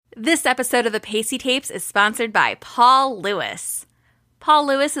This episode of the Pacey Tapes is sponsored by Paul Lewis. Paul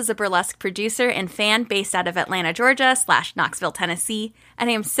Lewis is a burlesque producer and fan based out of Atlanta, Georgia / Knoxville, Tennessee, and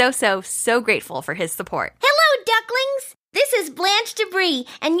I am so grateful for his support. Hello, ducklings! This is Blanche Debris,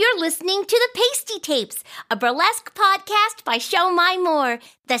 and you're listening to the Pasty Tapes, a burlesque podcast by Show My More,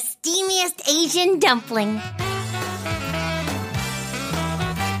 the steamiest Asian dumpling.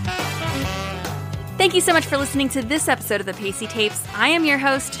 Thank you so much for listening to this episode of the Pacey Tapes. I am your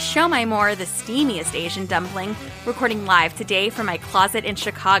host, Show My More, the steamiest Asian dumpling, recording live today from my closet in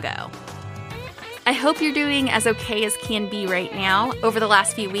Chicago. I hope you're doing as okay as can be right now. Over the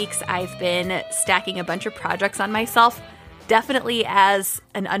last few weeks, I've been stacking a bunch of projects on myself, definitely as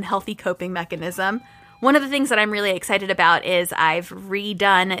an unhealthy coping mechanism. One of the things that I'm really excited about is I've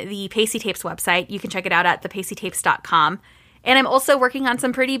redone the Pacey Tapes website. You can check it out at thepaceytapes.com. And I'm also working on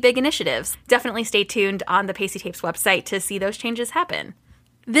some pretty big initiatives. Definitely stay tuned on the Pacey Tapes website to see those changes happen.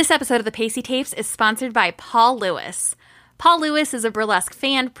 This episode of the Pacey Tapes is sponsored by Paul Lewis. Paul Lewis is a burlesque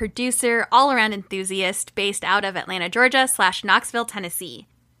fan, producer, all-around enthusiast based out of Atlanta, Georgia / Knoxville, Tennessee.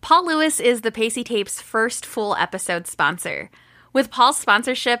 Paul Lewis is the Pacey Tapes' first full episode sponsor. With Paul's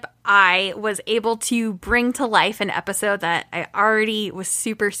sponsorship, I was able to bring to life an episode that I already was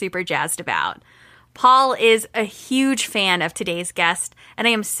super jazzed about. Paul is a huge fan of today's guest, and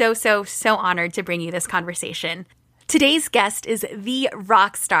I am so honored to bring you this conversation. Today's guest is the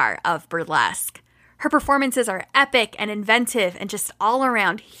rock star of burlesque. Her performances are epic and inventive and just all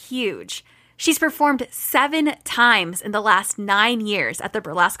around huge. She's performed 7 times in the last 9 years at the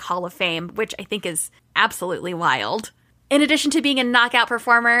Burlesque Hall of Fame, which I think is absolutely wild. In addition to being a knockout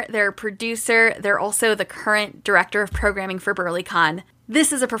performer, they're a producer. They're also the current director of programming for BurlyCon.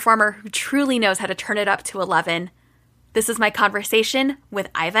 This is a performer who truly knows how to turn it up to 11. This is my conversation with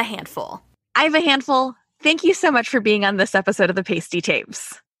Iva Handfull. Iva Handfull, thank you so much for being on this episode of the Pasty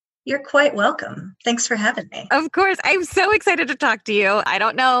Tapes. You're quite welcome. Thanks for having me. Of course. I'm so excited to talk to you. I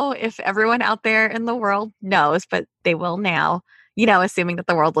don't know if everyone out there in the world knows, but they will now, assuming that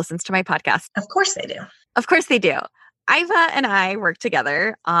the world listens to my podcast. Of course they do. Of course they do. Iva and I work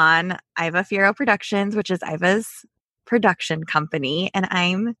together on Iva Fiero Productions, which is Iva's production company, and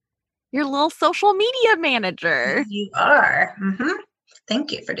I'm your little social media manager. You are. Mm-hmm.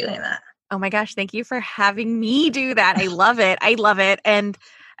 Thank you for doing that. Oh my gosh, thank you for having me do that. I love it. And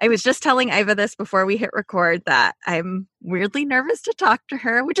I was just telling Iva this before we hit record that I'm weirdly nervous to talk to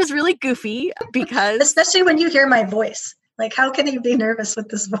her, which is really goofy because... Especially when you hear my voice. Like, how can you be nervous with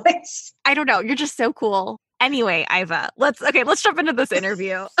this voice? I don't know. You're just so cool. Anyway, Iva, let's jump into this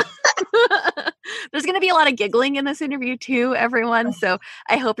interview. There's going to be a lot of giggling in this interview too, everyone. So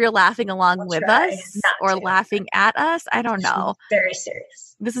I hope you're laughing along with us or laughing at us. I don't know. Very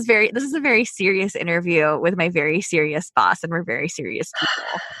serious. This is a very serious interview with my very serious boss, and we're very serious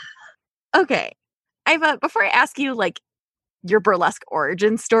people. Okay. Iva, before I ask you your burlesque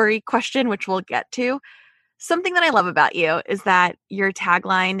origin story question, which we'll get to, something that I love about you is that your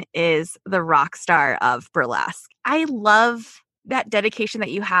tagline is the rock star of burlesque. I love that dedication that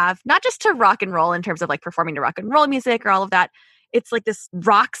you have, not just to rock and roll in terms of performing to rock and roll music or all of that. It's this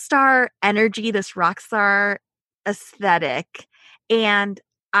rock star energy, this rock star aesthetic. And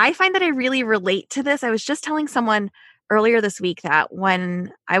I find that I really relate to this. I was just telling someone earlier this week that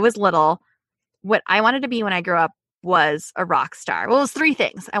when I was little, what I wanted to be when I grew up was a rock star. Well, it was 3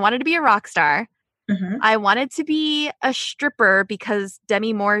 things. I wanted to be a rock star. Mm-hmm. I wanted to be a stripper because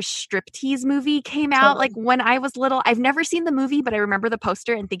Demi Moore's Striptease movie came out when I was little. I've never seen the movie, but I remember the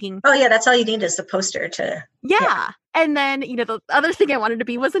poster and thinking, oh yeah, that's all you need is the poster to... Yeah. And then, the other thing I wanted to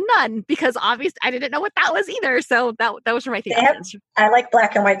be was a nun because obviously I didn't know what that was either. So that was for my thing. I like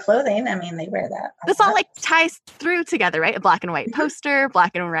black and white clothing. I mean, they wear that. This all ties through together, right? A black and white poster,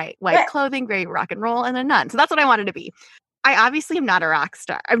 black and white clothing, great rock and roll, and a nun. So that's what I wanted to be. I obviously am not a rock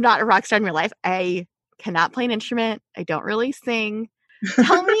star. I'm not a rock star in real life. I cannot play an instrument. I don't really sing.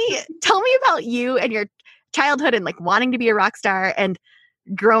 Tell me about you and your childhood and wanting to be a rock star and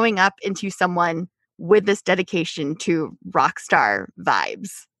growing up into someone with this dedication to rock star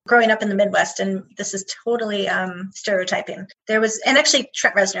vibes. Growing up in the Midwest, and this is totally stereotyping. And actually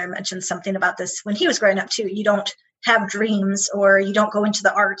Trent Reznor mentioned something about this when he was growing up too. You don't have dreams or you don't go into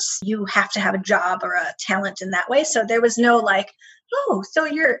the arts. You have to have a job or a talent in that way. So there was no oh, so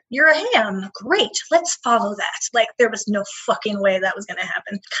you're a ham. Great. Let's follow that. There was no fucking way that was going to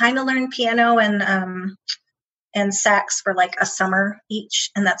happen. Kind of learned piano and and sax for like a summer each.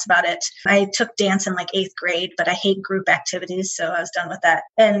 And that's about it. I took dance in like 8th grade, but I hate group activities. So I was done with that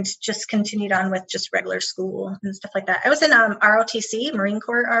and just continued on with just regular school and stuff like that. I was in ROTC, Marine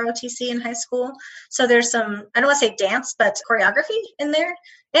Corps ROTC in high school. So there's some, I don't want to say dance, but choreography in there.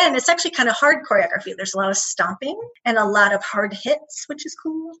 And it's actually kind of hard choreography. There's a lot of stomping and a lot of hard hits, which is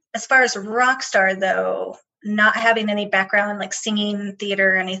cool. As far as rock star, though, not having any background like singing,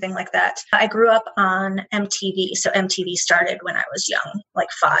 theater, or anything like that. I grew up on MTV. So MTV started when I was young, like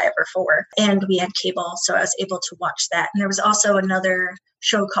 5 or 4, and we had cable. So I was able to watch that. And there was also another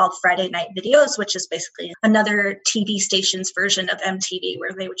show called Friday Night Videos, which is basically another TV station's version of MTV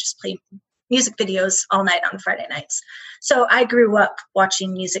where they would just play music videos all night on Friday nights. So I grew up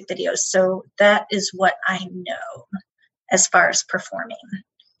watching music videos. So that is what I know as far as performing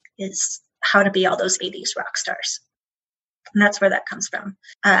is how to be all those 80s rock stars. And that's where that comes from.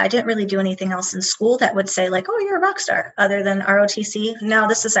 I didn't really do anything else in school that would say like, oh, you're a rock star other than ROTC. Now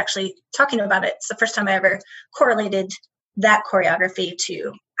this is actually talking about it. It's the first time I ever correlated that choreography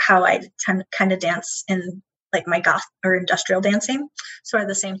to how I kind of dance in like my goth or industrial dancing, sort of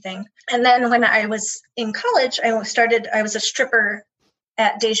the same thing. And then when I was in college, I was a stripper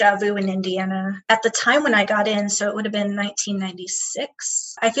at Deja Vu in Indiana at the time when I got in. So it would have been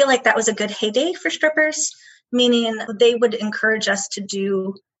 1996. I feel like that was a good heyday for strippers, meaning they would encourage us to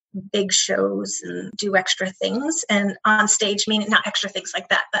do big shows and do extra things and on stage, meaning not extra things like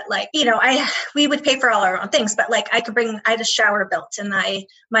that, but like, we would pay for all our own things, but like I had a shower built and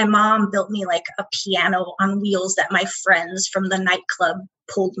my mom built me like a piano on wheels that my friends from the nightclub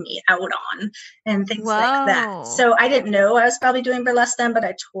pulled me out on and things like that. So I didn't know I was probably doing burlesque then, but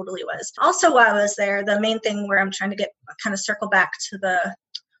I totally was. Also, while I was there, the main thing where I'm trying to kind of circle back to the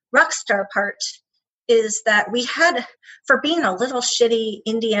rock star part is that we had, for being a little shitty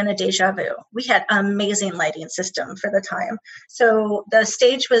Indiana Deja Vu, we had amazing lighting system for the time. So the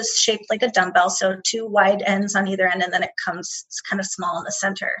stage was shaped like a dumbbell, so 2 wide ends on either end, and then it's kind of small in the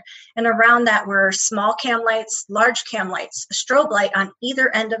center. And around that were small cam lights, large cam lights, a strobe light on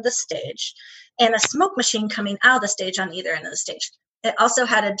either end of the stage, and a smoke machine coming out of the stage on either end of the stage. It also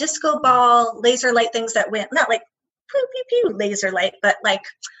had a disco ball, laser light things that went, not like pew, pew, pew, laser light, but like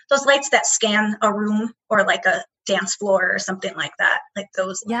those lights that scan a room or like a dance floor or something like that, like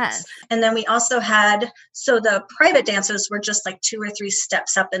those lights. Yes. And then we also had, so the private dancers were just like 2 or 3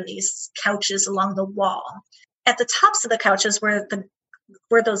 steps up in these couches along the wall. At the tops of the couches were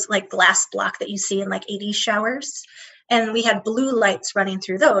those like glass block that you see in like 80s showers. And we had blue lights running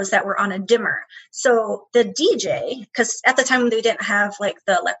through those that were on a dimmer. So the DJ, because at the time they didn't have like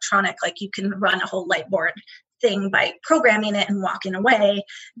the electronic, like you can run a whole light board thing by programming it and walking away,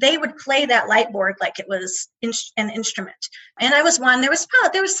 they would play that light board like it was an instrument. And I was one. There was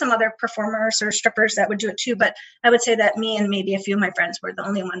some other performers or strippers that would do it too, but I would say that me and maybe a few of my friends were the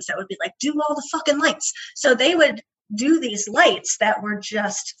only ones that would be like, do all the fucking lights. So they would do these lights that were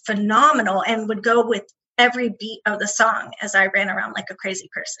just phenomenal and would go with every beat of the song as I ran around like a crazy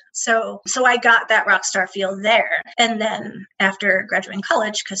person. So I got that rock star feel there. And then after graduating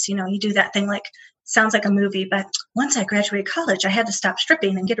college, because, you do that thing like, sounds like a movie, but once I graduated college, I had to stop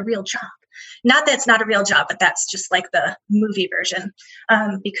stripping and get a real job. Not that it's not a real job, but that's just like the movie version,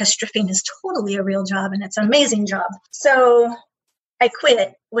 because stripping is totally a real job and it's an amazing job. So I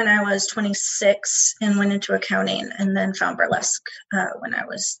quit when I was 26 and went into accounting and then found burlesque when I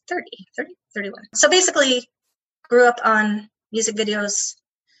was 31. So basically grew up on music videos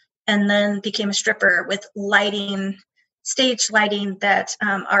and then became a stripper with stage lighting that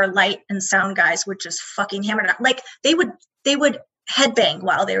our light and sound guys would just fucking hammer it out. Like they would headbang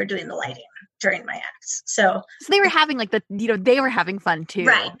while they were doing the lighting during my acts. So they were having like they were having fun too,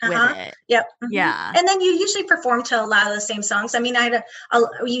 right? With it. Yep. Mm-hmm. Yeah. And then you usually perform to a lot of the same songs. I mean,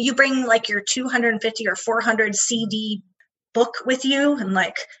 you bring like your 250 or 400 CD book with you,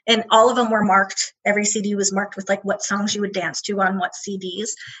 and all of them were marked. Every CD was marked with like what songs you would dance to on what CDs.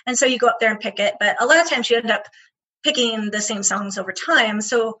 And so you go up there and pick it. But a lot of times you end up picking the same songs over time.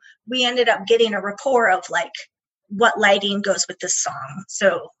 So we ended up getting a rapport of like what lighting goes with this song.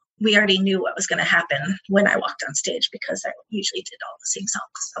 So we already knew what was going to happen when I walked on stage because I usually did all the same songs.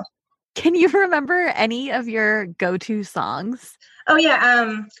 So. Can you remember any of your go-to songs? Oh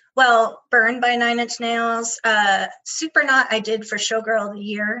yeah. Well, Burn by 9 Inch Nails, Supernaut I did for Showgirl of the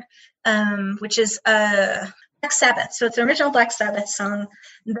Year, which is Black Sabbath. So it's an original Black Sabbath song,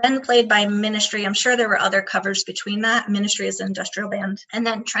 then played by Ministry. I'm sure there were other covers between that. Ministry is an industrial band. And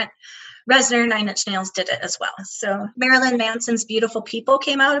then Trent Reznor, 9 Inch Nails did it as well. So Marilyn Manson's Beautiful People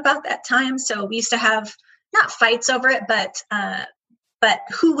came out about that time. So we used to have not fights over it, but but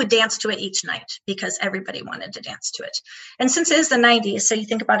who would dance to it each night because everybody wanted to dance to it. And since it is the 90s, so you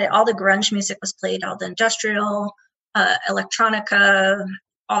think about it, all the grunge music was played, all the industrial, electronica,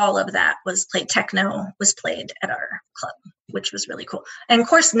 all of that was played. Techno was played at our club, which was really cool. And of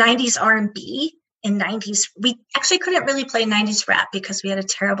course, 90s R&B and 90s, we actually couldn't really play 90s rap because we had a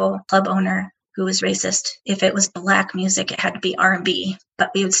terrible club owner who was racist. If it was Black music, it had to be R&B,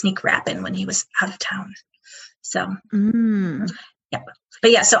 but we would sneak rap in when he was out of town. So, yeah.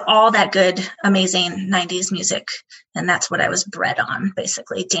 But yeah, so all that good, amazing 90s music. And that's what I was bred on,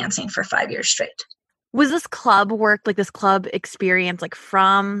 basically, dancing for 5 years straight. Was this club work, like this club experience, like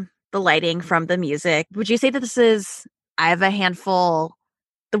from the lighting, from the music? Would you say that this is, I have a handful,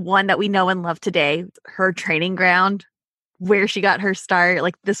 the one that we know and love today, her training ground, where she got her start?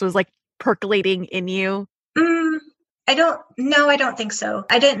 Like this was like percolating in you? I don't think so.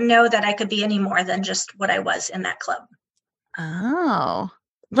 I didn't know that I could be any more than just what I was in that club. Oh,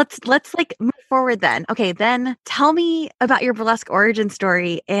 let's like move forward then. Okay, then tell me about your burlesque origin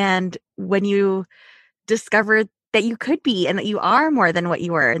story and when you discovered that you could be and that you are more than what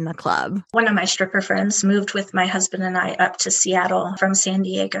you were in the club. One of my stripper friends moved with my husband and I up to Seattle from San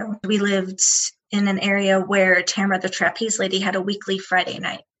Diego. We lived in an area where Tamara the Trapeze Lady had a weekly Friday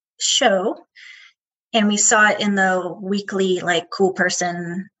night show. And we saw it in the weekly, like, cool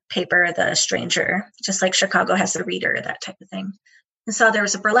person paper, The Stranger, just like Chicago has the Reader, that type of thing. And so there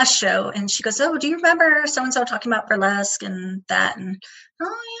was a burlesque show, and she goes, "Oh, do you remember so-and-so talking about burlesque and that?" And,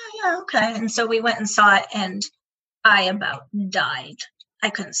 "Oh, yeah, okay." And so we went and saw it, and I about died. I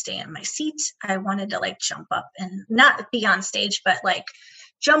couldn't stay in my seat. I wanted to, like, jump up and not be on stage, but, like,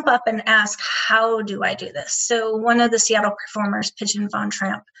 jump up and ask, how do I do this? So one of the Seattle performers, Pigeon Von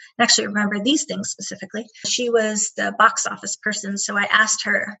Tramp, I actually remember these things specifically. She was the box office person. So I asked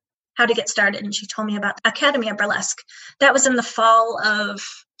her how to get started, and she told me about Academy of Burlesque. That was in the fall of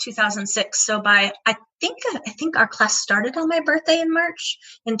 2006. So by, I think our class started on my birthday in March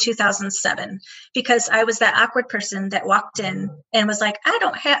in 2007, because I was that awkward person that walked in and was like,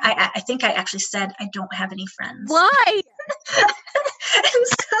 I think I actually said, "I don't have any friends." Why? And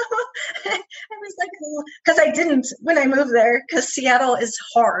so I was like, because I didn't when I moved there, because Seattle is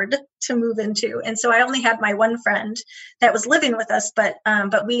hard to move into. And so I only had my one friend that was living with us, but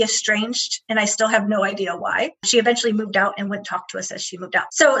we estranged, and I still have no idea why. She eventually moved out and wouldn't talk to us as she moved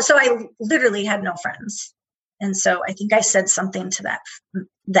out. So I literally had no friends. And so I think I said something to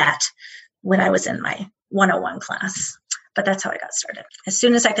that when I was in my 101 class. But that's how I got started. As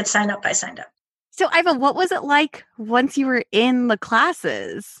soon as I could sign up, I signed up. So, Iva, what was it like once you were in the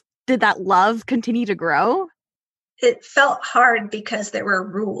classes? Did that love continue to grow? It felt hard because there were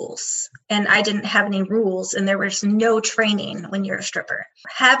rules, and I didn't have any rules, and there was no training when you're a stripper.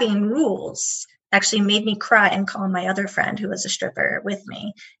 Having rules actually made me cry and call my other friend who was a stripper with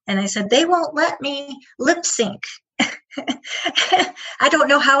me. And I said, "They won't let me lip sync. I don't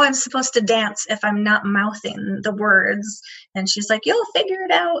know how I'm supposed to dance if I'm not mouthing the words." And she's like, "You'll figure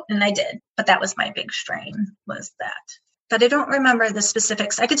it out." And I did. But that was my big strain, was that. But I don't remember the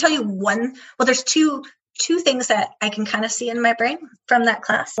specifics. I could tell you there's two things that I can kind of see in my brain from that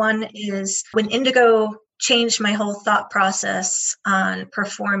class. One is when Indigo changed my whole thought process on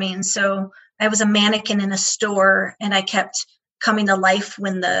performing. So I was a mannequin in a store, and I kept coming to life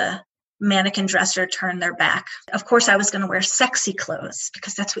when the mannequin dresser turned their back. Of course, I was going to wear sexy clothes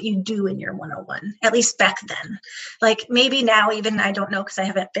because that's what you do in your 101, at least back then. Like maybe now, even I don't know, because I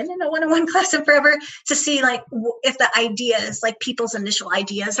haven't been in a 101 class in forever, to see like if the ideas, like people's initial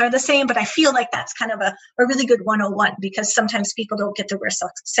ideas are the same. But I feel like that's kind of a really good 101, because sometimes people don't get to wear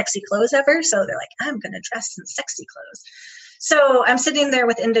sexy clothes ever. So they're like, I'm going to dress in sexy clothes. So I'm sitting there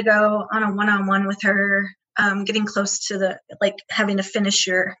with Indigo on a one-on-one with her, getting close to the, like, having to finish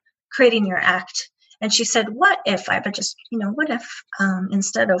creating your act. And she said, what if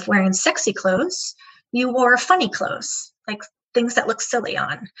instead of wearing sexy clothes, you wore funny clothes, like things that look silly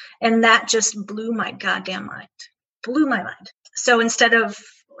on? And that just blew my goddamn mind. Blew my mind. So instead of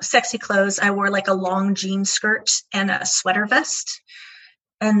sexy clothes, I wore like a long jean skirt and a sweater vest.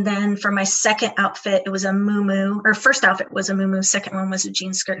 And then for my second outfit, it was a muumuu, or first outfit was a muumuu. Second one was a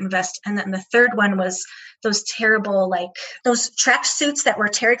jean skirt and vest. And then the third one was those terrible, like those track suits that were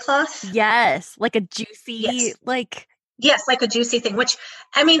terry cloth. Yes. Like a juicy, Yes, like a juicy thing, which,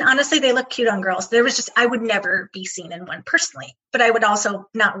 I mean, honestly, they look cute on girls. I would never be seen in one personally, but I would also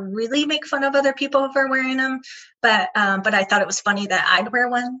not really make fun of other people for wearing them. But I thought it was funny that I'd wear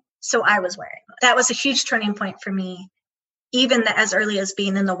one. So I was wearing one. That was a huge turning point for me. Even as early as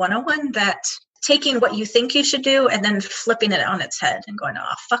being in the 101, that taking what you think you should do and then flipping it on its head and going,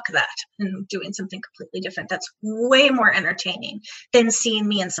 oh, fuck that, and doing something completely different. That's way more entertaining than seeing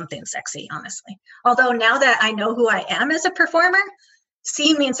me in something sexy, honestly. Although now that I know who I am as a performer,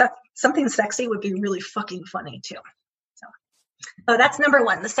 seeing me in something sexy would be really fucking funny too. So that's number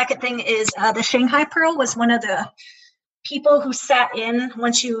one. The second thing is the Shanghai Pearl was one of the people who sat in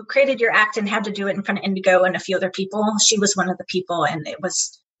once you created your act and had to do it in front of Indigo and a few other people. She was one of the people, and it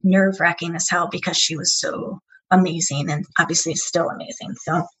was nerve-wracking as hell because she was so amazing, and obviously still amazing.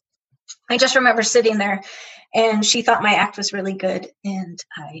 So I just remember sitting there, and she thought my act was really good, and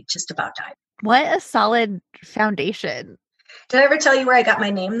I just about died. What a solid foundation. Did I ever tell you where I got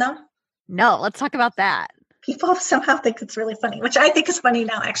my name, though? No, let's talk about that. People somehow think it's really funny, which I think is funny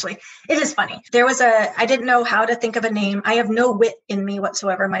now, actually. It is funny. I didn't know how to think of a name. I have no wit in me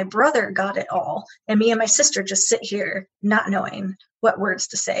whatsoever. My brother got it all. And me and my sister just sit here not knowing what words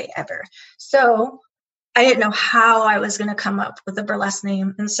to say ever. So I didn't know how I was going to come up with a burlesque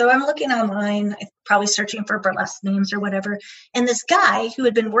name. And so I'm looking online, probably searching for burlesque names or whatever. And this guy who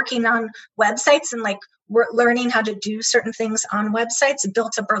had been working on websites and like learning how to do certain things on websites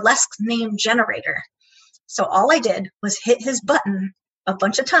built a burlesque name generator. So all I did was hit his button a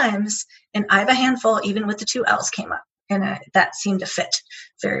bunch of times, and I have a handful, even with the 2 L's, came up. And that seemed to fit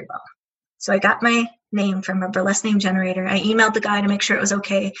very well. So I got my name from a burlesque name generator. I emailed the guy to make sure it was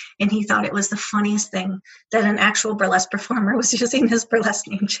okay, and he thought it was the funniest thing that an actual burlesque performer was using his burlesque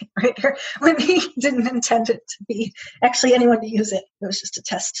name generator when he didn't intend it to be actually anyone to use it. It was just a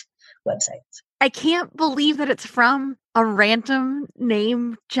test website. I can't believe that it's from a random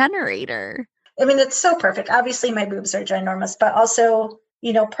name generator. I mean, it's so perfect. Obviously, my boobs are ginormous, but also,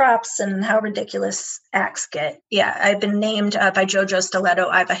 props and how ridiculous acts get. Yeah, I've been named by JoJo Stiletto.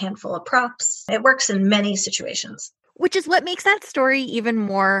 I have a handful of props. It works in many situations. Which is what makes that story even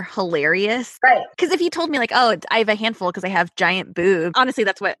more hilarious. Right. Because if you told me like, oh, I have a handful because I have giant boobs, honestly,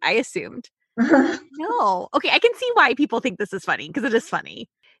 that's what I assumed. No. Okay, I can see why people think this is funny, because it is funny.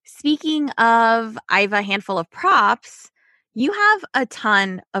 Speaking of, I have a handful of props. You have a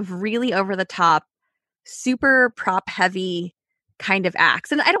ton of really over-the-top, super prop-heavy kind of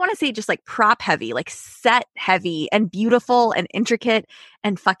acts. And I don't want to say just like prop-heavy, like set-heavy and beautiful and intricate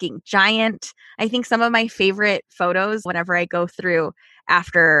and fucking giant. I think some of my favorite photos whenever I go through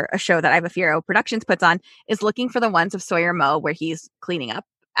after a show that I Have a Fear Productions puts on is looking for the ones of Sawyer Moe where he's cleaning up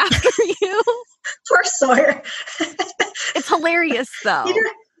after you. Poor Sawyer. It's hilarious, though.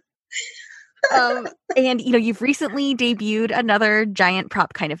 And you've recently debuted another giant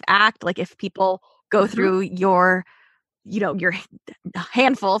prop kind of act. Like if people go through your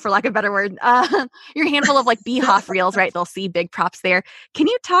handful, for lack of a better word, your handful of like Beehoff reels, right? They'll see big props there. Can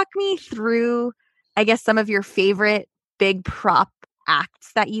you talk me through, I guess, some of your favorite big prop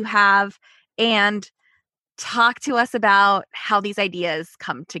acts that you have, and talk to us about how these ideas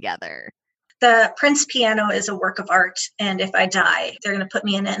come together? The Prince piano is a work of art, and if I die, they're going to put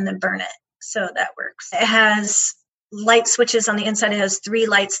me in it and then burn it. So that works. It has light switches on the inside. It has 3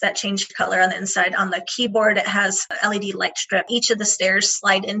 lights that change color on the inside. On the keyboard, it has LED light strip. Each of the stairs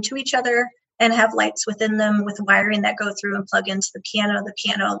slide into each other and have lights within them with wiring that go through and plug into the piano. The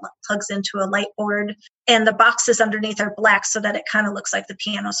piano plugs into a light board, and the boxes underneath are black so that it kind of looks like the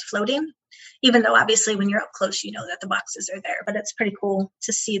piano's floating, even though obviously when you're up close, you know that the boxes are there, but it's pretty cool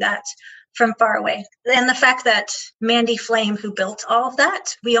to see that from far away. And the fact that Mandy Flame, who built all of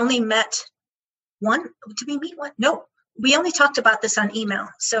that, we only met one. Did we meet one? No, we only talked about this on email.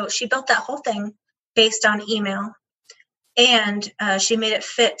 So she built that whole thing based on email, and she made it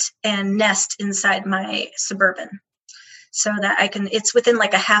fit and nest inside my Suburban so that it's within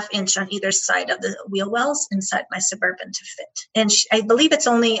like a ½ inch on either side of the wheel wells inside my Suburban to fit. And I believe it's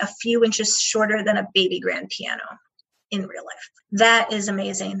only a few inches shorter than a baby grand piano in real life. That is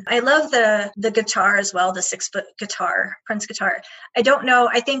amazing. I love the guitar as well, the 6-foot guitar, Prince guitar. I don't know.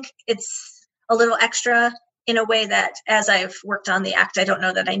 I think it's a little extra in a way that as I've worked on the act, I don't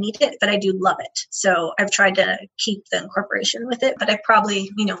know that I need it, but I do love it. So I've tried to keep the incorporation with it, but I probably,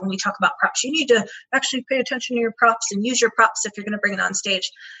 when we talk about props, you need to actually pay attention to your props and use your props if you're going to bring it on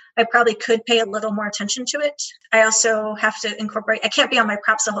stage. I probably could pay a little more attention to it. I also have to incorporate, I can't be on my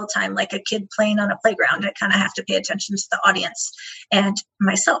props the whole time like a kid playing on a playground. I kind of have to pay attention to the audience and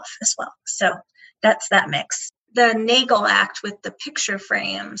myself as well. So that's that mix. The Nagel act with the picture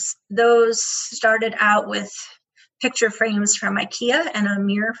frames, those started out with picture frames from IKEA and a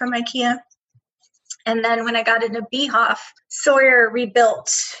mirror from IKEA. And then when I got into Beehoff, Sawyer rebuilt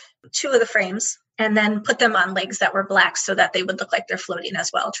 2 of the frames and then put them on legs that were black so that they would look like they're floating as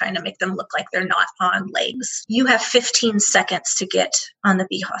well, trying to make them look like they're not on legs. You have 15 seconds to get on the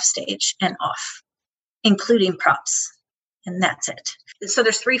Beehoff stage and off, including props. And that's it. So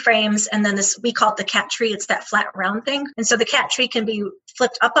there's 3 frames, and then this, we call it the cat tree. It's that flat round thing. And so the cat tree can be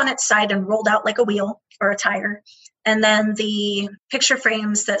flipped up on its side and rolled out like a wheel or a tire. And then the picture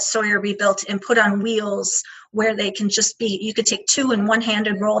frames that Sawyer rebuilt and put on wheels where they can just be, you could take 2 in one hand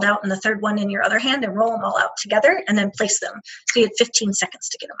and roll it out and the third one in your other hand and roll them all out together and then place them. So you had 15 seconds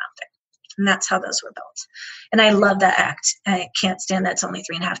to get them out there. And that's how those were built. And I love that act. I can't stand that it's only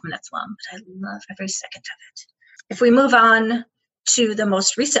 3.5 minutes long, but I love every second of it. If we move on to the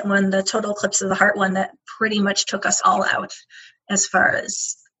most recent one, the Total Eclipse of the Heart one that pretty much took us all out as far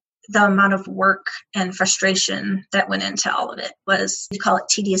as the amount of work and frustration that went into all of it was, we call it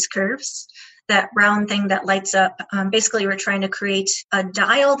tedious curves. That round thing that lights up. Basically, we're trying to create a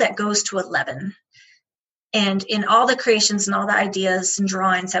dial that goes to 11. And in all the creations and all the ideas and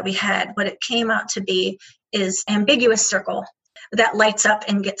drawings that we had, what it came out to be is ambiguous circle that lights up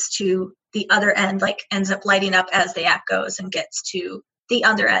and gets to the other end, like ends up lighting up as the act goes and gets to the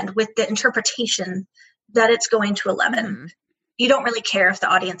other end with the interpretation that it's going to 11. Mm-hmm. You don't really care if the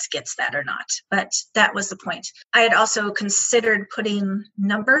audience gets that or not, but that was the point. I had also considered putting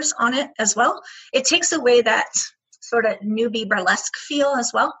numbers on it as well. It takes away that sort of newbie burlesque feel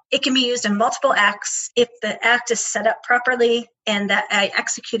as well. It can be used in multiple acts. If the act is set up properly and that I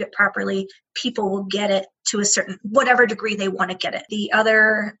execute it properly, people will get it to a certain, whatever degree they want to get it. The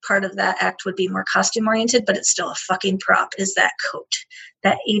other part of that act would be more costume oriented, but it's still a fucking prop, is that coat,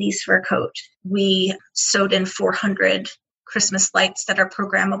 that 80s fur coat. We sewed in 400 Christmas lights that are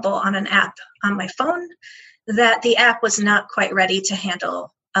programmable on an app on my phone, that the app was not quite ready to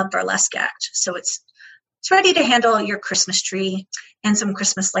handle a burlesque act. So it's ready to handle your Christmas tree and some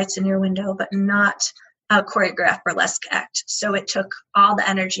Christmas lights in your window, but not a choreographed burlesque act. So it took all the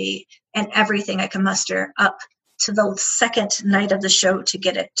energy and everything I could muster up to the second night of the show to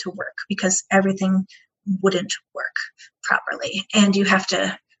get it to work, because everything wouldn't work properly. And you have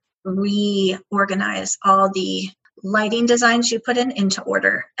to reorganize all the lighting designs you put in into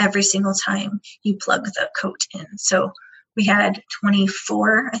order every single time you plug the coat in. So we had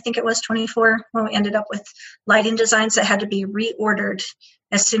 24, I think it was 24, when we ended up with lighting designs that had to be reordered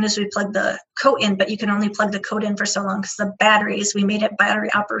as soon as we plugged the coat in, but you can only plug the coat in for so long because the batteries, we made it battery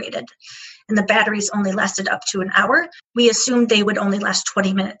operated, and the batteries only lasted up to an hour. We assumed they would only last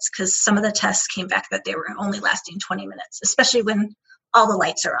 20 minutes because some of the tests came back that they were only lasting 20 minutes, especially when all the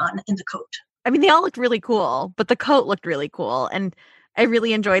lights are on in the coat. I mean, they all looked really cool, but the coat looked really cool. And I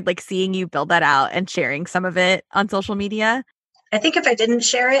really enjoyed seeing you build that out and sharing some of it on social media. I think if I didn't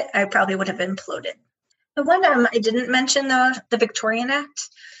share it, I probably would have imploded. The one I didn't mention, though, the Victorian Act,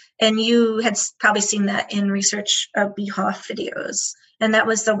 and you had probably seen that in research of Beehoff videos. And that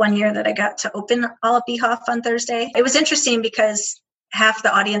was the one year that I got to open all of Beehoff on Thursday. It was interesting because half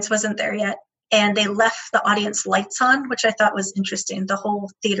the audience wasn't there yet. And they left the audience lights on, which I thought was interesting. The whole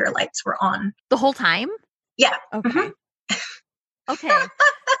theater lights were on. The whole time? Yeah. Okay. Mm-hmm. Okay.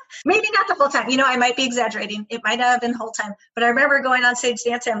 Maybe not the whole time. I might be exaggerating. It might not have been the whole time. But I remember going on stage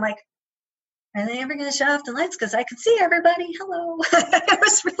dancing. I'm like, are they ever going to shut off the lights? Because I could see everybody. Hello. It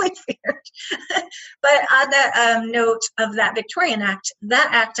was really weird. But on that note of that Victorian act, that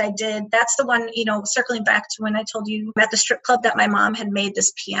act I did, that's the one, circling back to when I told you at the strip club that my mom had made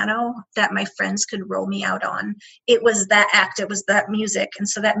this piano that my friends could roll me out on. It was that act. It was that music. And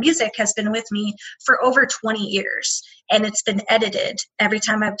so that music has been with me for over 20 years. And it's been edited every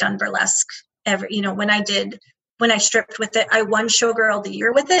time I've done burlesque. When I stripped with it, I won Showgirl of the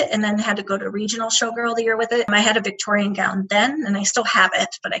Year with it and then had to go to Regional Showgirl of the Year with it. I had a Victorian gown then, and I still have it,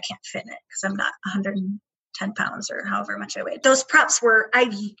 but I can't fit in it because I'm not 110 pounds or however much I weighed. Those props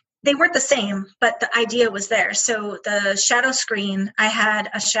they weren't the same, but the idea was there. So the shadow screen, I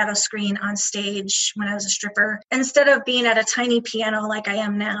had a shadow screen on stage when I was a stripper. Instead of being at a tiny piano like I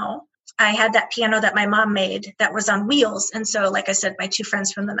am now, I had that piano that my mom made that was on wheels. And so, like I said, my 2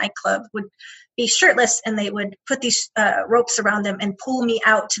 friends from the nightclub would be shirtless and they would put these ropes around them and pull me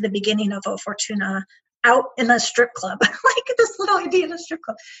out to the beginning of O Fortuna out in a strip club, like this little idea in a strip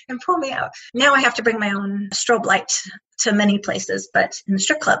club, and pull me out. Now I have to bring my own strobe light to many places, but in the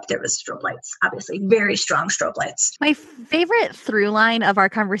strip club, there was strobe lights, obviously very strong strobe lights. My favorite through line of our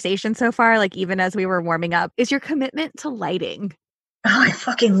conversation so far, even as we were warming up, is your commitment to lighting. Oh, I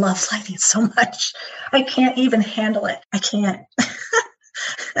fucking love lighting so much. I can't even handle it. I can't.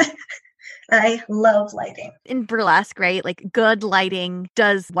 I love lighting. In burlesque, right? Good lighting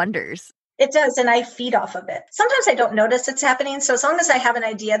does wonders. It does, and I feed off of it. Sometimes I don't notice it's happening, so as long as I have an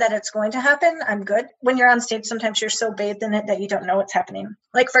idea that it's going to happen, I'm good. When you're on stage, sometimes you're so bathed in it that you don't know what's happening.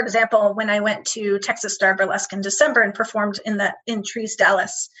 Like, for example, when I went to Texas Star Burlesque in December and performed in Trees,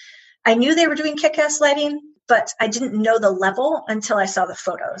 Dallas, I knew they were doing kick-ass lighting, but I didn't know the level until I saw the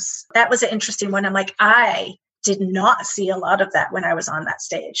photos. That was an interesting one. I'm like, I did not see a lot of that when I was on that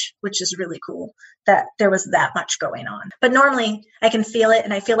stage, which is really cool that there was that much going on. But normally I can feel it,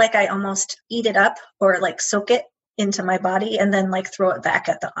 and I feel like I almost eat it up or like soak it into my body and then like throw it back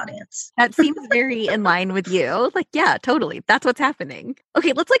at the audience. That seems very in line with you. Like, yeah, totally. That's what's happening.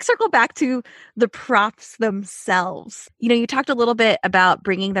 Okay, let's like circle back to the props themselves. You know, you talked a little bit about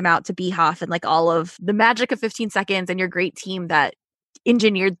bringing them out to Beehoff and like all of the magic of 15 seconds and your great team that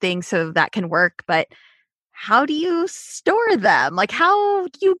engineered things so that can work. But how do you store them? Like, how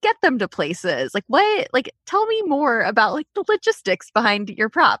do you get them to places? Like, what, like, tell me more about like the logistics behind your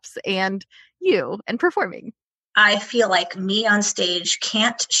props and you and performing. I feel like me on stage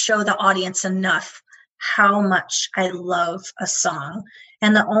can't show the audience enough how much I love a song.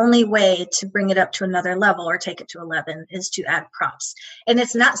 And the only way to bring it up to another level or take it to 11 is to add props. And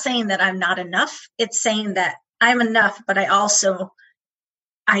it's not saying that I'm not enough. It's saying that I'm enough, but I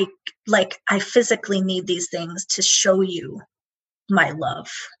physically need these things to show you my love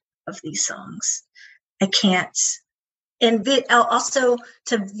of these songs. I can't. And also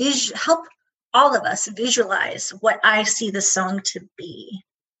to help all of us visualize what I see the song to be.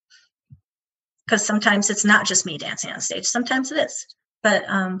 Because sometimes it's not just me dancing on stage. Sometimes it is. But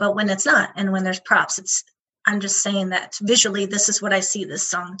when it's not, and when there's props, I'm just saying that visually, this is what I see this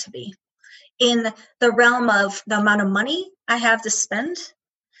song to be. In the realm of the amount of money I have to spend,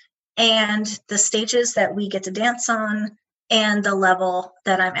 and the stages that we get to dance on, and the level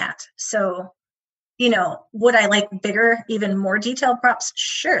that I'm at. So, you know, would I like bigger, even more detailed props?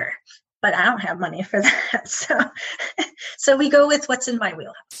 Sure. But I don't have money for that. So we go with what's in my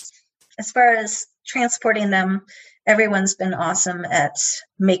wheelhouse. As far as transporting them, everyone's been awesome at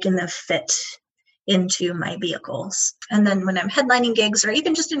making them fit into my vehicles. And then when I'm headlining gigs, or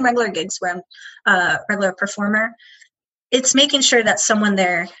even just in regular gigs where I'm a regular performer, it's making sure that someone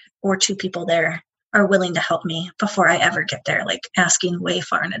there or two people there are willing to help me before I ever get there, like asking way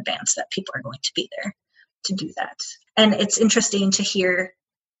far in advance that people are going to be there to do that. And it's interesting to hear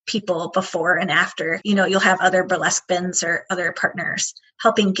people before and after. You know, you'll have other burlesque bins or other partners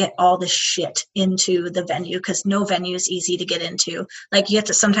helping get all this shit into the venue, because no venue is easy to get into. Like, you have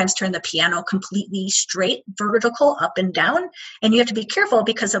to sometimes turn the piano completely straight, vertical, up and down, and you have to be careful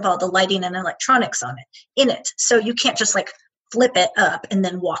because of all the lighting and electronics in it. So you can't just like flip it up and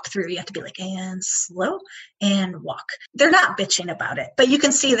then walk through. You have to be like, and slow and walk. They're not bitching about it, but you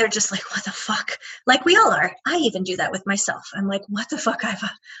can see they're just like, what the fuck? Like we all are. I even do that with myself. I'm like, what the fuck?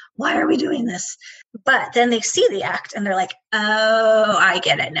 Why are we doing this? But then they see the act and they're like, oh, I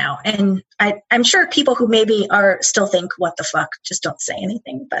get it now. And I'm sure people who maybe still think, what the fuck, just don't say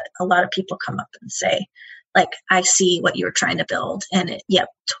anything. But a lot of people come up and say, like, I see what you were trying to build. And it,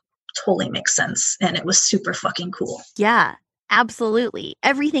 totally makes sense. And it was super fucking cool. Yeah. Absolutely.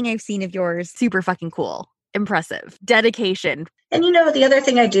 Everything I've seen of yours, super fucking cool. Impressive. Dedication. And you know, the other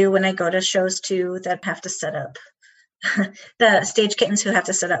thing I do when I go to shows too, that have to set up the stage kittens who have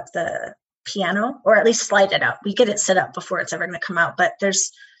to set up the piano, or at least slide it out. We get it set up before it's ever going to come out, but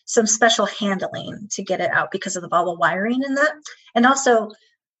there's some special handling to get it out because of all the wiring in that. And also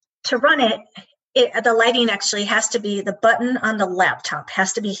to run it, the lighting actually has to be, the button on the laptop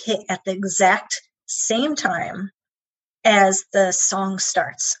has to be hit at the exact same time as the song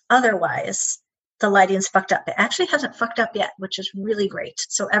starts. Otherwise, the lighting's fucked up. It actually hasn't fucked up yet, which is really great.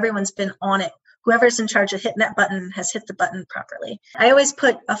 So everyone's been on it. Whoever's in charge of hitting that button has hit the button properly. I always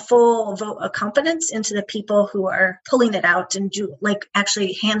put a full vote of confidence into the people who are pulling it out and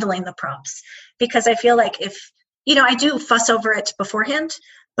actually handling the props. Because I feel like I do fuss over it beforehand,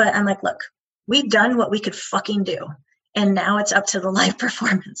 but I'm like, look, we've done what we could fucking do. And now it's up to the live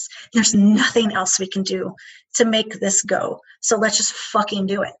performance. There's nothing else we can do to make this go. So let's just fucking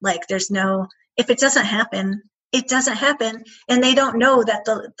do it. Like, if it doesn't happen, it doesn't happen. And they don't know that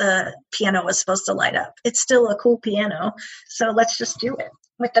the piano was supposed to light up. It's still a cool piano. So let's just do it.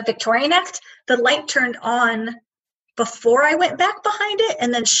 With the Victorian act, the light turned on before I went back behind it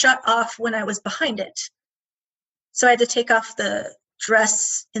and then shut off when I was behind it. So I had to take off the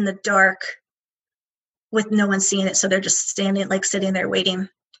dress in the dark with no one seeing it. So they're just sitting there waiting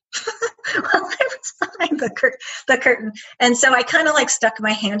while I was behind the curtain. And so I kind of stuck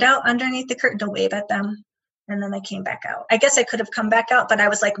my hand out underneath the curtain to wave at them. And then I came back out. I guess I could have come back out, but I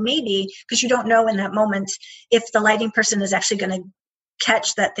was like, maybe, because you don't know in that moment if the lighting person is actually going to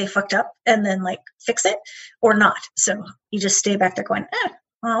catch that they fucked up and then like fix it or not. So you just stay back there going,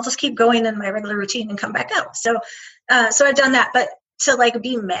 well, I'll just keep going in my regular routine and come back out. So I've done that, but to like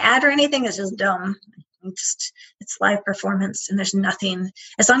be mad or anything is just dumb. It's live performance, and there's nothing,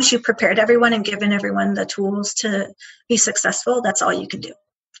 as long as you prepared everyone and given everyone the tools to be successful, that's all you can do.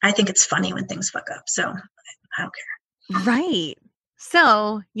 I think it's funny when things fuck up, so I don't care. Right.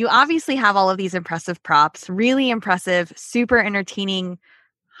 So you obviously have all of these impressive props, really impressive, super entertaining,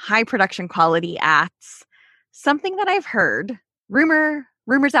 high production quality acts. Something that I've heard,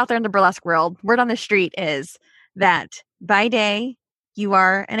 rumors out there in the burlesque world, word on the street is that by day, you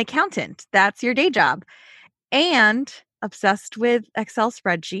are an accountant. That's your day job. And obsessed with Excel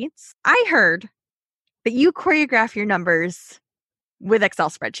spreadsheets. I heard that you choreograph your numbers with Excel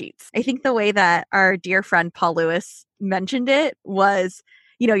spreadsheets. I think the way that our dear friend Paul Lewis mentioned it was,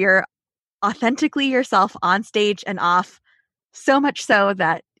 you're authentically yourself on stage and off, so much so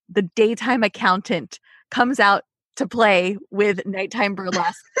that the daytime accountant comes out to play with nighttime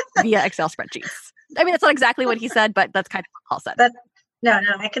burlesque via Excel spreadsheets. I mean, that's not exactly what he said, but that's kind of what Paul said. No,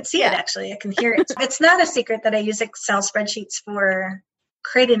 I can see it actually. I can hear it. It's not a secret that I use Excel spreadsheets for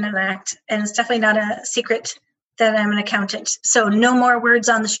creating an act, and it's definitely not a secret that I'm an accountant. So no more words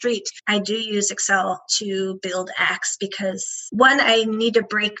on the street. I do use Excel to build acts because one, I need to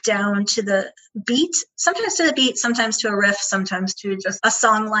break down to the beat, sometimes to the beat, sometimes to a riff, sometimes to just a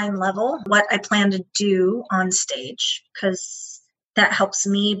song line level, what I plan to do on stage, because that helps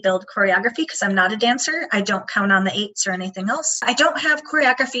me build choreography because I'm not a dancer. I don't count on the eights or anything else. I don't have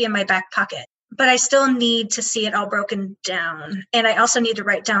choreography in my back pocket, but I still need to see it all broken down. And I also need to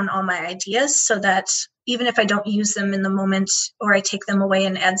write down all my ideas so that even if I don't use them in the moment or I take them away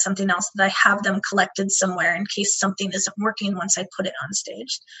and add something else, that I have them collected somewhere in case something isn't working once I put it on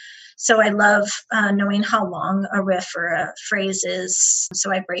stage. So I love knowing how long a riff or a phrase is.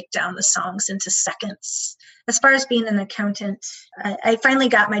 So I break down the songs into seconds. As far as being an accountant, I finally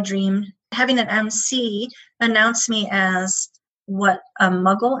got my dream. Having an MC announce me as what a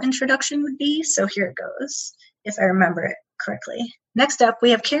Muggle introduction would be. So here it goes, if I remember it correctly. Next up, we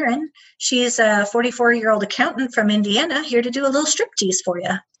have Karen. She's a 44-year-old accountant from Indiana, here to do a little striptease for you.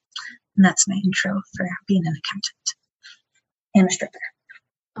 And that's my intro for being an accountant and a stripper.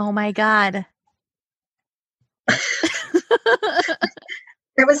 Oh my God.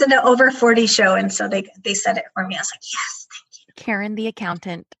 There was an over 40 show, and so they said it for me. I was like, yes, thank you. Karen the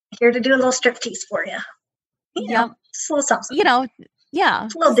accountant. Here to do a little striptease for you. Yep. It's a little something. Yeah.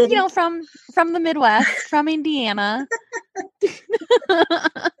 It's a little ditty. From the Midwest, from Indiana.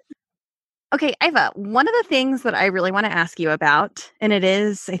 Okay, Iva, one of the things that I really want to ask you about, and it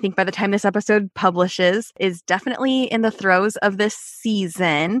is, I think by the time this episode publishes, is definitely in the throes of this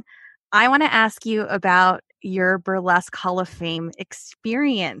season. I want to ask you about your Burlesque Hall of Fame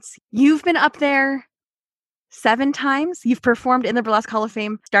experience. You've been up there 7 times. You've performed in the Burlesque Hall of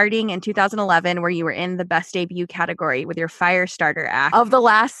Fame starting in 2011, where you were in the Best Debut category with your Firestarter act. Of the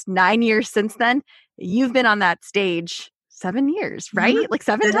last 9 years since then, you've been on that stage 7 years, right? Mm-hmm. Like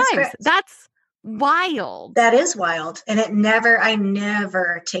 7 times. Correct. That's wild. That is wild. And I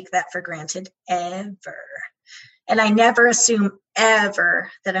never take that for granted, ever. And I never assume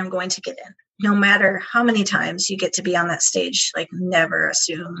ever that I'm going to get in. No matter how many times you get to be on that stage, like never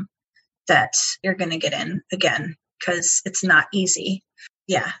assume that you're going to get in again, because it's not easy.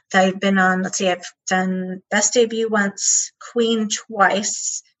 Yeah, I've been on, I've done Best Debut once, Queen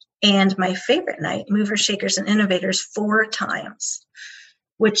twice, and my favorite night, Movers, Shakers, and Innovators 4 times,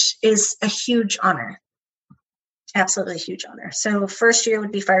 which is a huge honor. Absolutely huge honor. So first year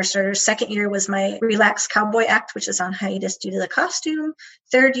would be Firestarter. Second year was my Relaxed Cowboy act, which is on hiatus due to the costume.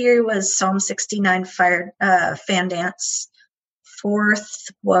 Third year was Psalm 69 fan dance. Fourth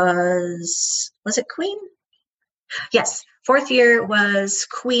was it Queen? Yes. Fourth year was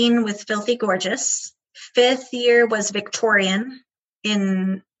Queen with Filthy Gorgeous. Fifth year was Victorian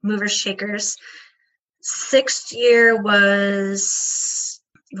in Movers Shakers. Sixth year was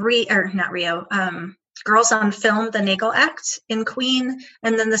Girls on Film, the Nagel act in Queen.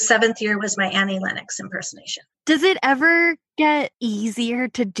 And then the 7th year was my Annie Lennox impersonation. Does it ever get easier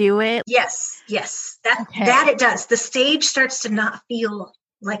to do it? Yes. That it does. The stage starts to not feel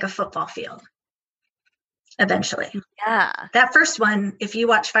like a football field eventually. Yeah. That first one, if you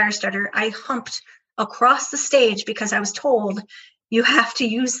watch Firestarter, I humped across the stage because I was told you have to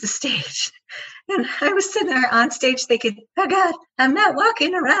use the stage. And I was sitting there on stage thinking, oh God, I'm not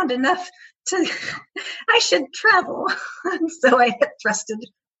walking around enough. I should travel. So I thrusted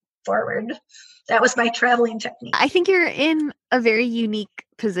forward. That was my traveling technique. I think you're in a very unique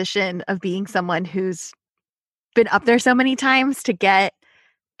position of being someone who's been up there so many times to get,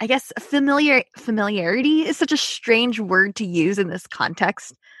 I guess, familiarity is such a strange word to use in this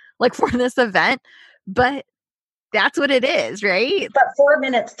context, like for this event, but that's what it is, right? But 4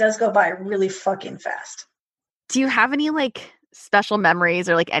 minutes does go by really fucking fast. Do you have any like special memories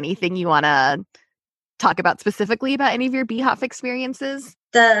or like anything you want to talk about specifically about any of your BHOF experiences?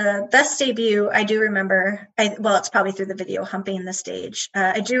 The best debut, I do remember, it's probably through the video, humping the stage.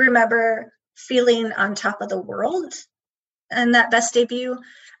 I do remember feeling on top of the world in that best debut.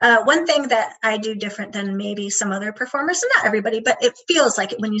 One thing that I do different than maybe some other performers, and not everybody, but it feels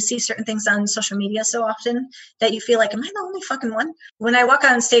like it when you see certain things on social media so often that you feel like, am I the only fucking one? When I walk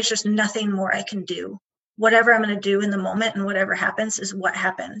on stage, there's nothing more I can do. Whatever I'm going to do in the moment and whatever happens is what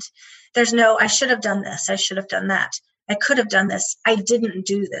happened. There's no, I should have done this. I should have done that. I could have done this. I didn't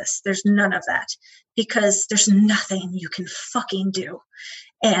do this. There's none of that because there's nothing you can fucking do.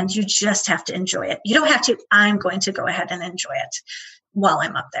 And you just have to enjoy it. You don't have to, I'm going to go ahead and enjoy it while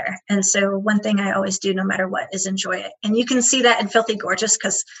I'm up there. And so one thing I always do no matter what is enjoy it. And you can see that in Filthy Gorgeous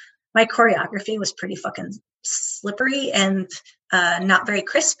because my choreography was pretty fucking slippery and not very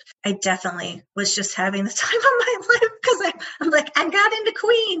crisp. I definitely was just having the time of my life because I'm like, I got into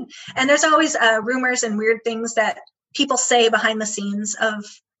Queen. And there's always rumors and weird things that people say behind the scenes of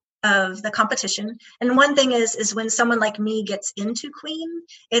the competition. And one thing is when someone like me gets into Queen,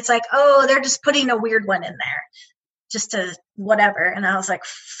 it's like, oh, they're just putting a weird one in there just to whatever. And I was like,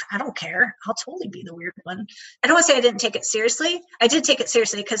 I don't care. I'll totally be the weird one. I don't want to say I didn't take it seriously. I did take it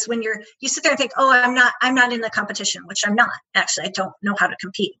seriously because when you sit there and think, oh, I'm not in the competition, which I'm not. Actually, I don't know how to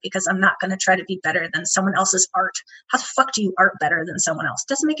compete because I'm not going to try to be better than someone else's art. How the fuck do you art better than someone else?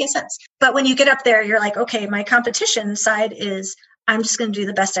 Doesn't make any sense. But when you get up there, you're like, okay, my competition side is I'm just going to do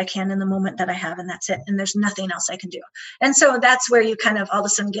the best I can in the moment that I have, and that's it. And there's nothing else I can do. And so that's where you kind of all of a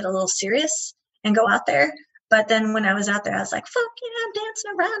sudden get a little serious and go out there. But then when I was out there, I was like, fuck yeah, I'm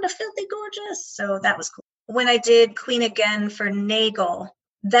dancing around a Filthy Gorgeous. So that was cool. When I did Queen again for Nagel,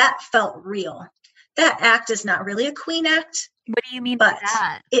 that felt real. That act is not really a Queen act. What do you mean by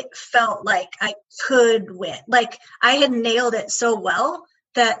that? It felt like I could win. Like I had nailed it so well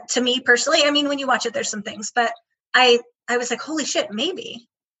that to me personally, I mean, when you watch it, there's some things, but I was like, holy shit, maybe.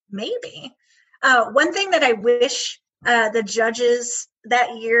 One thing that I wish the judges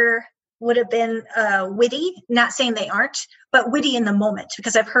that year would have been witty, not saying they aren't, but witty in the moment,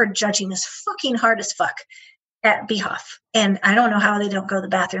 because I've heard judging is fucking hard as fuck at BHOF. And I don't know how they don't go to the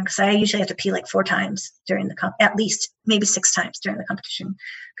bathroom because I usually have to pee like 4 times during the at least maybe 6 times during the competition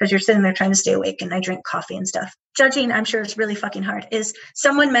because you're sitting there trying to stay awake and I drink coffee and stuff. Judging, I'm sure it's really fucking hard. Is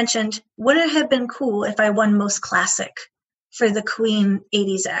someone mentioned, would it have been cool if I won Most Classic for the Queen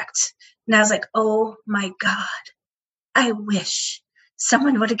 80s act? And I was like, oh my God, I wish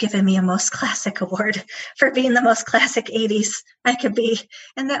someone would have given me a Most Classic award for being the most classic 80s I could be.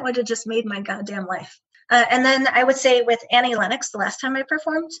 And that would have just made my goddamn life. And then I would say with Annie Lennox, the last time I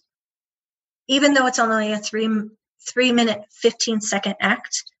performed, even though it's only a 3-minute, 15-second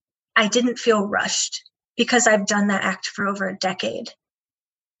act, I didn't feel rushed because I've done that act for over a decade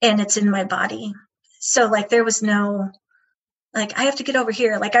and it's in my body. So like there was no, like, I have to get over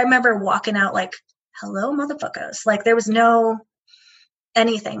here. Like I remember walking out like, hello, motherfuckers. Like there was no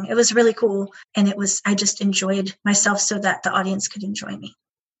anything. It was really cool. And I just enjoyed myself so that the audience could enjoy me.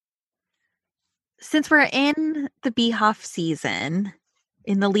 Since we're in the BHOF season,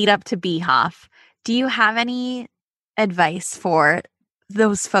 in the lead up to BHOF, do you have any advice for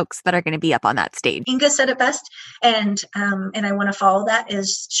those folks that are going to be up on that stage? Inga said it best, and I want to follow that,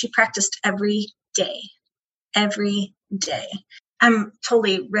 is she practiced every day. I'm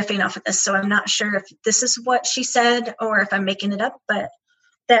totally riffing off of this, so I'm not sure if this is what she said or if I'm making it up, but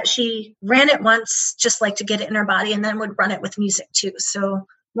that she ran it once just like to get it in her body and then would run it with music too. So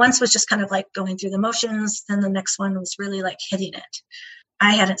once was just kind of like going through the motions. Then the next one was really like hitting it.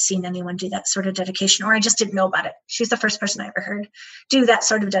 I hadn't seen anyone do that sort of dedication, or I just didn't know about it. She's the first person I ever heard do that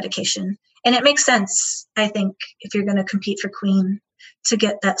sort of dedication. And it makes sense, I think, if you're going to compete for Queen, to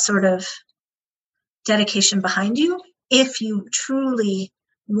get that sort of dedication behind you, if you truly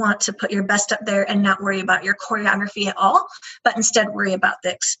want to put your best up there and not worry about your choreography at all, but instead worry about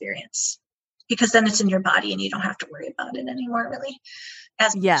the experience. Because then it's in your body and you don't have to worry about it anymore, really.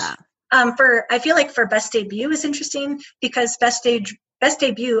 Yeah. I feel like for best debut is interesting because best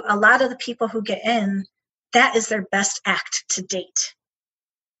debut, a lot of the people who get in, that is their best act to date.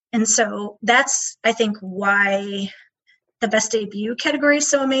 And so that's, I think, why the best debut category is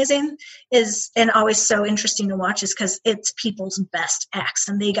so amazing and always so interesting to watch is because it's people's best acts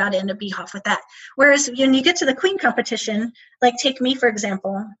and they got into Beehoff with that. Whereas when you get to the Queen competition, like take me, for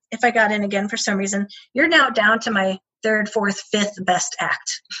example, if I got in again for some reason, you're now down to my third, fourth, fifth best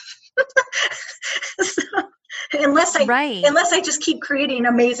act. So, unless I just keep creating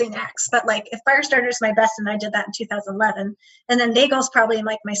amazing acts. But like if Firestarter is my best and I did that in 2011, and then Nagel's probably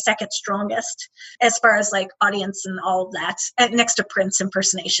like my second strongest as far as like audience and all of that, next to Prince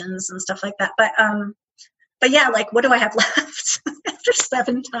impersonations and stuff like that. But yeah, like what do I have left after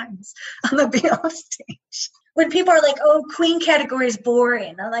 7 times on the Beehoff stage? When people are like, oh, Queen category is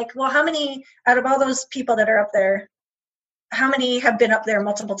boring. I'm like, well, how many out of all those people that are up there, how many have been up there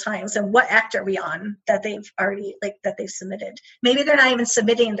multiple times, and what act are we on that they've already that they've submitted? Maybe they're not even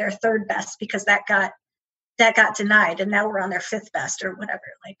submitting their third best because that got denied, and now we're on their fifth best or whatever.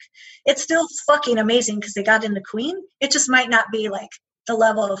 Like, it's still fucking amazing because they got in the Queen. It just might not be like the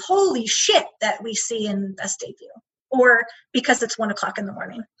level of holy shit that we see in best debut, or because it's 1:00 in the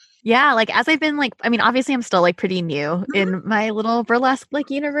morning. Yeah, like as I've been like, I mean, obviously I'm still like pretty new in my little burlesque like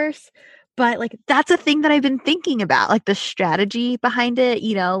universe. But like, that's a thing that I've been thinking about, like the strategy behind it,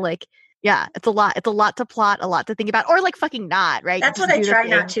 like, yeah, it's a lot to plot, a lot to think about, or like fucking not, right? That's what I try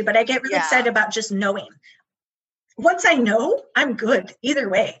not to, but I get really excited about just knowing. Once I know, I'm good either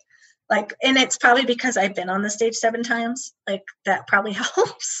way. Like, and it's probably because I've been on the stage 7 times, like that probably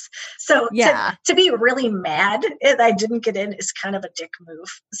helps. So yeah, to be really mad if I didn't get in is kind of a dick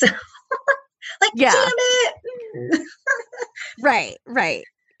move. So like, yeah. Damn it. Right.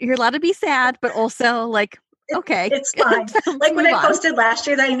 You're allowed to be sad, but also like, okay. It's fine. Like when I posted last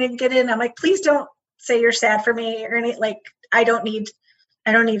year that I didn't get in, I'm like, please don't say you're sad for me or any, like, I don't need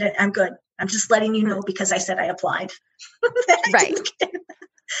it. I'm good. I'm just letting you know because I said I applied. Right.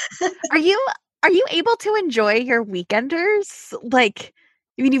 Are you able to enjoy your weekenders? Like,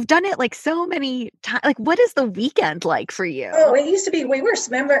 I mean, you've done it like so many times. Like, what is the weekend like for you? Oh, it used to be way worse.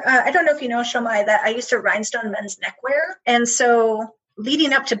 Remember, I don't know if you know, Shomai, that I used to rhinestone men's neckwear. And so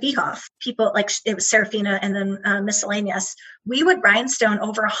leading up to Beehoff, people like it was Serafina and then miscellaneous. We would rhinestone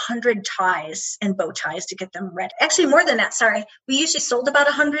over 100 ties and bow ties to get them ready. Actually, more than that. Sorry, we usually sold about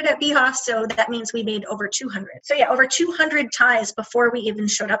 100 at Beehoff, so that means we made over 200. So yeah, over 200 ties before we even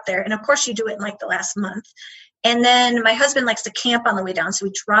showed up there. And of course, you do it in like the last month. And then my husband likes to camp on the way down, so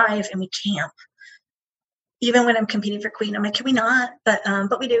we drive and we camp. Even when I'm competing for Queen, I'm like, can we not? But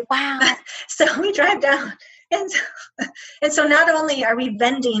we do. Wow. So we drive down. And so not only are we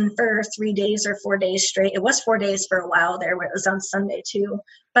vending for 3 days or 4 days straight, it was 4 days for a while there where it was on Sunday too,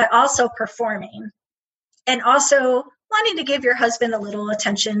 but also performing and also wanting to give your husband a little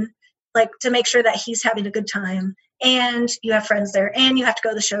attention, like to make sure that he's having a good time and you have friends there and you have to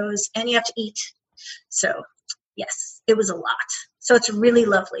go to the shows and you have to eat. So yes, it was a lot. So it's really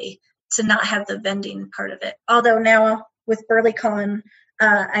lovely to not have the vending part of it. Although now with BurlyCon,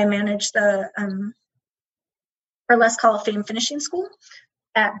 I manage the Burlesque Hall of Fame finishing school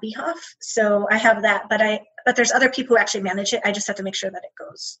at Beehoff. So I have that, but there's other people who actually manage it. I just have to make sure that it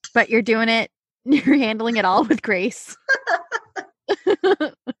goes. But you're handling it all with grace.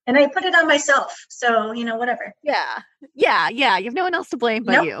 And I put it on myself. So, whatever. Yeah. You have no one else to blame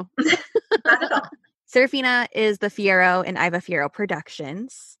but you. Not at all. Serafina is the Fiero in Iva Fiero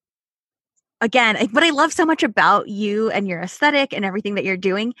Productions. Again, what I love so much about you and your aesthetic and everything that you're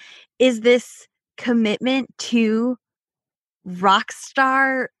doing is this commitment to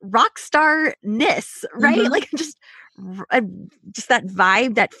rockstarness, right? Mm-hmm. Like just that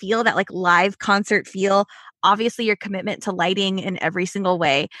vibe, that feel, that like live concert feel. Obviously your commitment to lighting in every single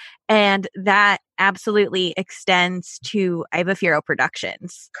way. And that absolutely extends to Iva Fiero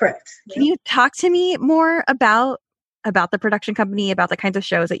Productions. Correct. Can you talk to me more about the production company, about the kinds of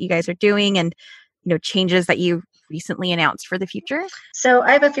shows that you guys are doing and, changes that you recently announced for the future? So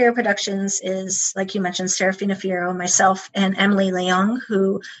Iva Fiero Productions is, like you mentioned, Serafina Fiero, myself, and Emily Leong,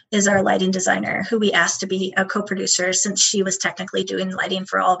 who is our lighting designer, who we asked to be a co-producer since she was technically doing lighting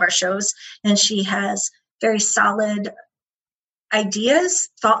for all of our shows. And she has very solid ideas,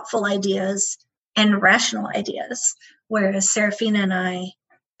 thoughtful ideas, and rational ideas. Whereas Serafina and I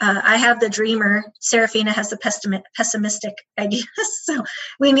have the dreamer. Serafina has the pessimistic ideas. So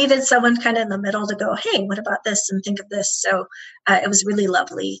we needed someone kind of in the middle to go, hey, what about this? And think of this. So it was really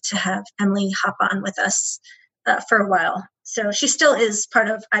lovely to have Emily hop on with us for a while. So she still is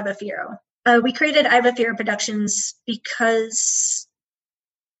part of Iva Fiero. We created Iva Fiero Productions because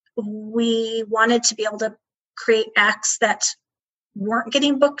we wanted to be able to create acts that weren't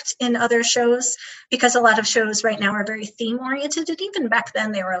getting booked in other shows, because a lot of shows right now are very theme oriented. And even back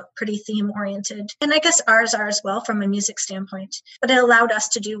then they were pretty theme oriented. And I guess ours are as well from a music standpoint, but it allowed us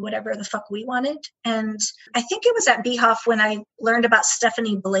to do whatever the fuck we wanted. And I think it was at Beehoff when I learned about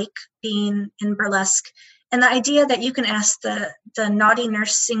Stephanie Blake being in burlesque, and the idea that you can ask the naughty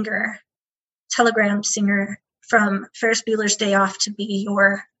nurse singer, telegram singer from Ferris Bueller's Day Off to be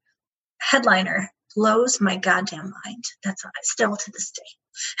your headliner blows my goddamn mind. That's still to this day.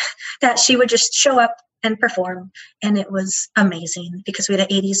 That she would just show up and perform, and it was amazing because we had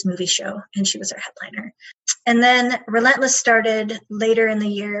an 80s movie show and she was our headliner. And then Relentless started later in the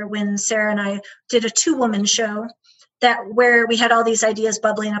year when Sarah and I did a 2-woman show where we had all these ideas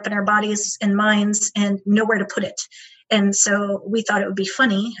bubbling up in our bodies and minds and nowhere to put it. And so we thought it would be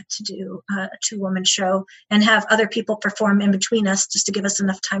funny to do a 2-woman show and have other people perform in between us just to give us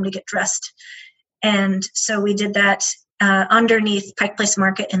enough time to get dressed. And so we did that underneath Pike Place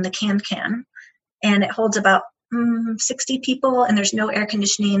Market in the Can. And it holds about 60 people, and there's no air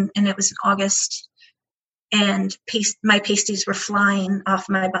conditioning. And it was in August. And my pasties were flying off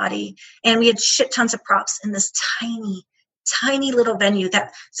my body. And we had shit tons of props in this tiny little venue.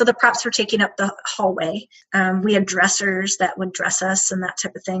 So the props were taking up the hallway. We had dressers that would dress us and that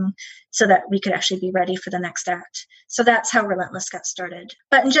type of thing so that we could actually be ready for the next act. So that's how Relentless got started.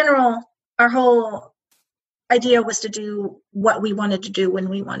 But in general, our whole idea was to do what we wanted to do when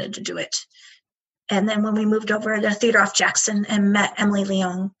we wanted to do it. And then when we moved over to Theater Off Jackson and met Emily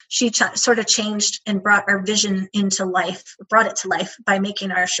Leong, she sort of changed and brought our vision brought it to life by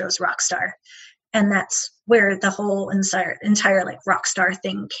making our shows Rockstar. And that's where the whole entire like Rockstar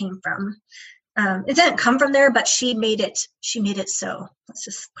thing came from. It didn't come from there, but she made it so. Let's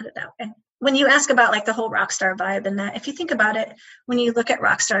just put it that way. When you ask about like the whole rock star vibe and that, if you think about it, when you look at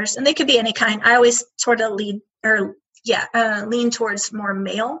rock stars, and they could be any kind, I always sort of lean towards more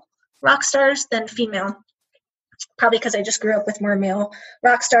male rock stars than female, probably because I just grew up with more male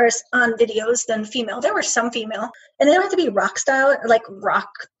rock stars on videos than female. There were some female, and they don't have to be rock style, like rock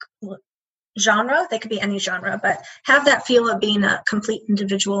genre. They could be any genre, but have that feel of being a complete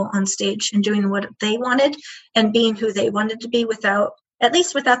individual on stage and doing what they wanted and being who they wanted to be without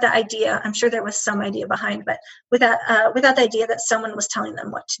the idea. I'm sure there was some idea behind, but without the idea that someone was telling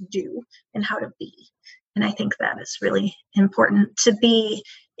them what to do and how to be. And I think that is really important. To be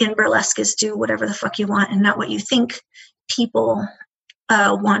in burlesque is do whatever the fuck you want and not what you think people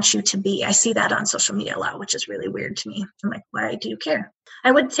want you to be. I see that on social media a lot, which is really weird to me. I'm like, why do you care?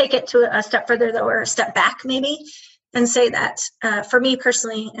 I would take it to a step further though, or a step back maybe, and say that for me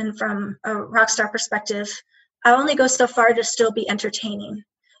personally and from a rock star perspective, I only go so far to still be entertaining,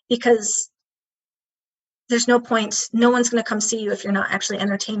 because there's no point. No one's going to come see you if you're not actually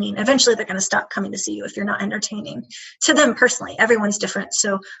entertaining. Eventually, they're going to stop coming to see you if you're not entertaining. To them personally, everyone's different.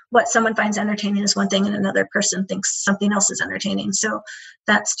 So what someone finds entertaining is one thing, and another person thinks something else is entertaining. So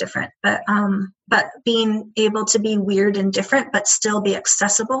that's different. But being able to be weird and different, but still be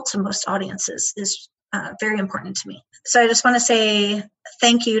accessible to most audiences is very important to me. So I just want to say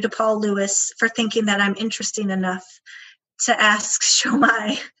thank you to Paul Lewis for thinking that I'm interesting enough to ask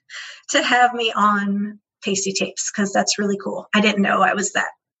Shomai to have me on Pasty Tapes, because that's really cool. I didn't know I was that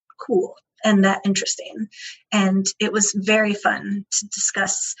cool and that interesting. And it was very fun to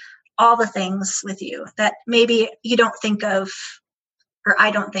discuss all the things with you that maybe you don't think of, or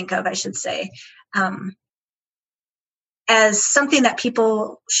I don't think of, I should say, as something that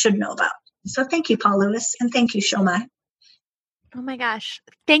people should know about. So thank you, Paul Lewis, and thank you, Shomai. Oh my gosh.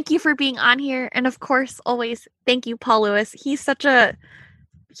 Thank you for being on here. And of course, always thank you, Paul Lewis. He's such a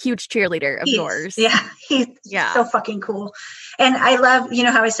huge cheerleader of yours. Yeah, he's so fucking cool. And I love,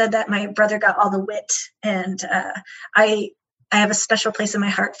 how I said that my brother got all the wit, and I have a special place in my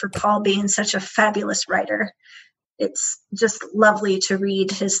heart for Paul being such a fabulous writer. It's just lovely to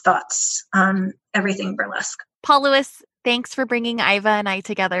read his thoughts on everything burlesque. Paul Lewis, thanks for bringing Iva and I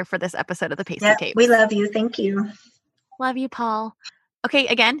together for this episode of the Pasty Tapes. We love you. Thank you. Love you, Paul. Okay,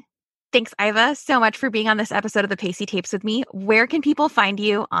 again, thanks, Iva, so much for being on this episode of the Pasty Tapes with me. Where can people find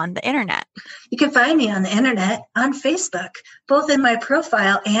you on the internet? You can find me on the internet, on Facebook, both in my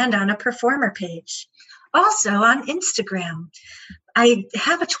profile and on a performer page. Also on Instagram. I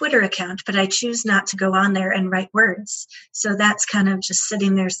have a Twitter account, but I choose not to go on there and write words. So that's kind of just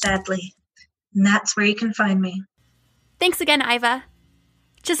sitting there sadly. And that's where you can find me. Thanks again, Iva.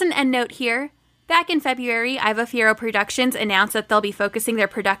 Just an end note here. Back in February, Iva Fierro Productions announced that they'll be focusing their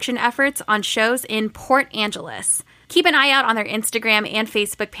production efforts on shows in Port Angeles. Keep an eye out on their Instagram and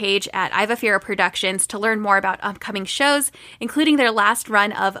Facebook page at Iva Fierro Productions to learn more about upcoming shows, including their last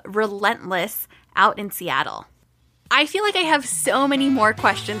run of Relentless out in Seattle. I feel like I have so many more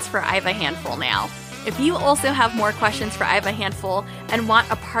questions for Iva Handfull now. If you also have more questions for Iva Handfull and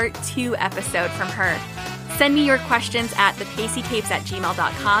want a part 2 episode from her, send me your questions at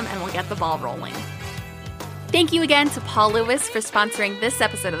thepaceytapes@gmail.com and we'll get the ball rolling. Thank you again to Paul Lewis for sponsoring this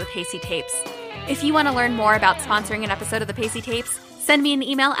episode of the Pacey Tapes. If you want to learn more about sponsoring an episode of the Pacey Tapes, send me an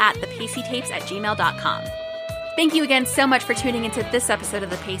email at thepaceytapes@gmail.com. Thank you again so much for tuning into this episode of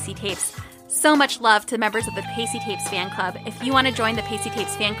the Pacey Tapes. So much love to members of the Pacey Tapes fan club. If you want to join the Pacey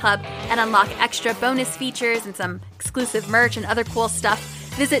Tapes fan club and unlock extra bonus features and some exclusive merch and other cool stuff,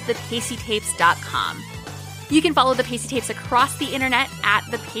 visit thepaceytapes.com. You can follow the Pacey Tapes across the internet at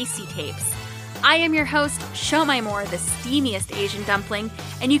the Pacey Tapes. I am your host, Show My More, the steamiest Asian dumpling,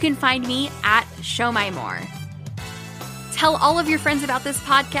 and you can find me at Show My More. Tell all of your friends about this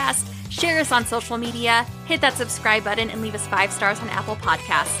podcast, share us on social media, hit that subscribe button, and leave us 5 stars on Apple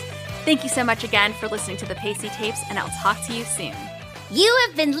Podcasts. Thank you so much again for listening to the Pacey Tapes, and I'll talk to you soon. You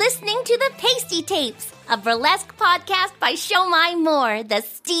have been listening to the Pacey Tapes, a burlesque podcast by Show My More, the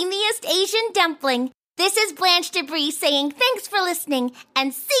steamiest Asian dumpling. This is Blanche Debris saying thanks for listening,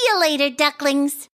 and see you later, ducklings.